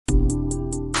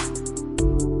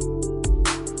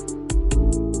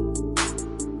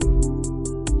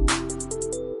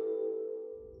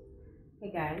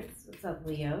up,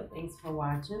 Leo? Thanks for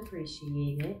watching.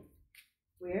 Appreciate it.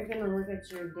 We're going to look at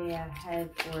your day ahead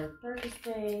for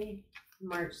Thursday,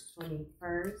 March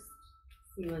 21st.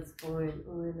 See what's going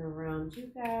on around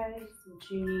you guys, what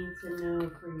you need to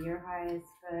know for your highest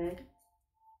good.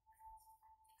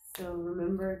 So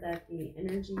remember that the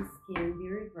energies can be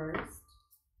reversed.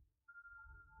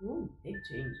 Ooh, big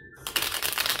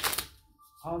changes.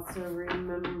 Also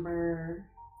remember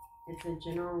it's a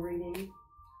general reading.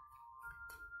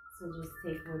 So just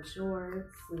take what's yours,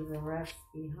 leave the rest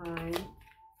behind.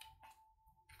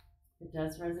 If it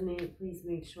does resonate, please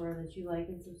make sure that you like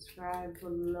and subscribe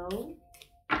below.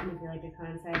 And if you'd like to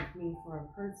contact me for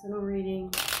a personal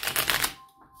reading,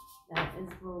 that is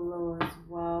below as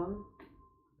well.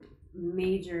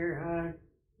 Major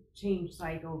change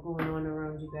cycle going on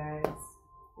around you guys.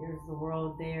 There's the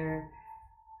world there.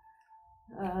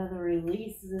 The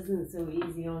release isn't so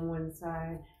easy on one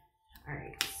side.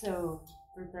 Alright, so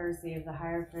for Thursday of the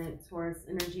Hierophant, Taurus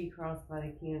energy crossed by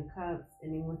the King of Cups,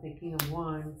 ending with the King of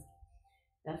Wands.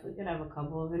 Definitely could have a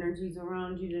couple of energies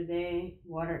around you today.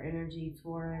 Water energy,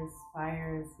 Taurus,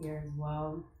 fire is here as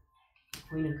well.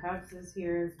 Queen of Cups is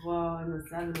here as well, and the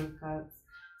Seven of Cups.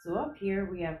 So up here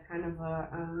we have kind of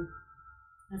a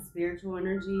spiritual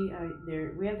energy.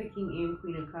 There we have the King and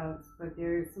Queen of Cups, but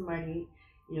there's somebody,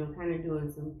 kind of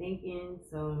doing some thinking,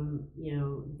 some,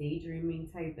 daydreaming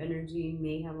type energy.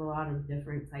 May have a lot of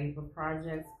different type of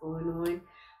projects going on,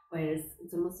 but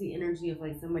it's almost the energy of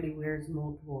like somebody wears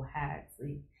multiple hats,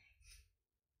 like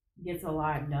gets a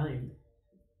lot done.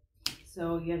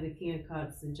 So you have the King of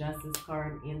Cups, the Justice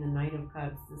card, and the Knight of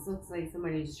Cups. This looks like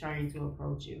somebody's trying to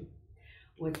approach you.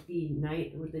 With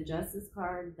the Justice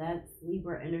card, that's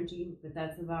Libra energy, but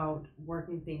that's about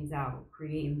working things out,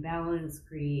 creating balance,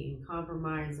 creating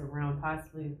compromise around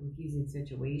possibly a confusing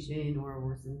situation or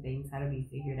where some things had to be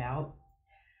figured out.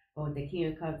 But with the King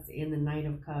of Cups and the Knight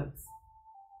of Cups,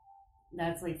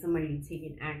 that's like somebody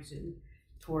taking action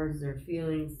towards their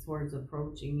feelings, towards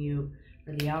approaching you.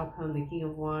 For the outcome, the King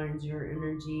of Wands, your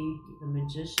energy, the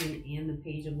Magician, and the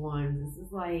Page of Wands. This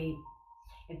is like,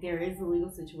 if there is a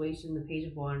legal situation, the Page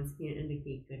of Wands can't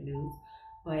indicate good news.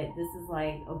 But this is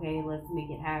like, okay, let's make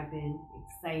it happen.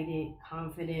 Excited,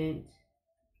 confident.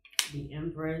 The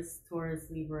Empress, Taurus,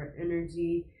 Libra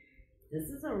energy. This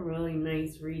is a really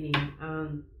nice reading.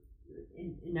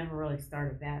 It never really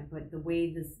started bad, but the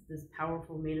way this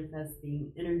powerful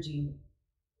manifesting energy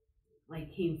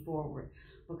like came forward,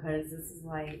 because this is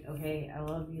like, okay, I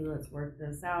love you, let's work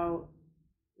this out.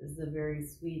 This is a very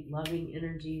sweet, loving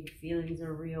energy. The feelings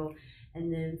are real.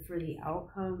 And then for the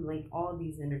outcome, like all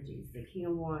these energies, the King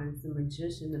of Wands, the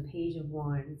Magician, the Page of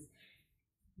Wands,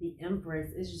 the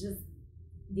Empress, it's just,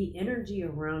 the energy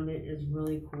around it is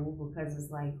really cool because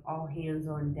it's like all hands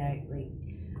on deck, like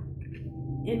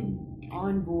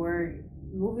on board,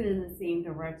 moving in the same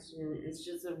direction. It's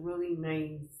just a really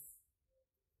nice,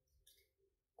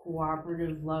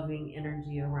 cooperative, loving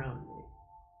energy around it.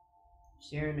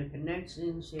 Sharing a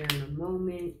connection, sharing a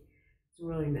moment. It's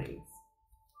really nice.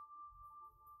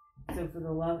 So for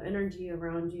the love energy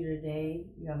around you today,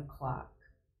 you have Clock.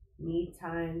 Need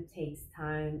time, takes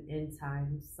time, in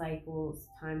time, cycles,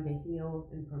 time to heal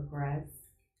and progress.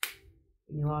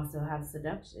 And you also have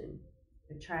Seduction,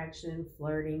 attraction,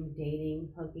 flirting, dating,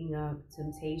 hooking up,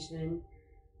 temptation,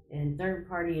 and third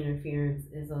party interference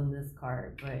is on this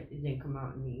card, but it didn't come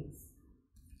out in these.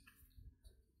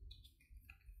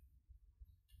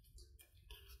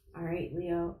 All right,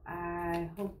 Leo, I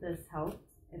hope this helped.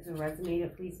 If it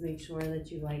resonated, please make sure that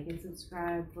you like and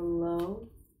subscribe below.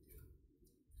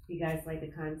 If you guys like to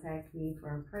contact me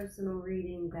for a personal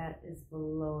reading, that is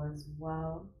below as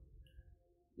well.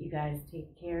 You guys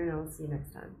take care, and I'll see you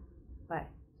next time. Bye.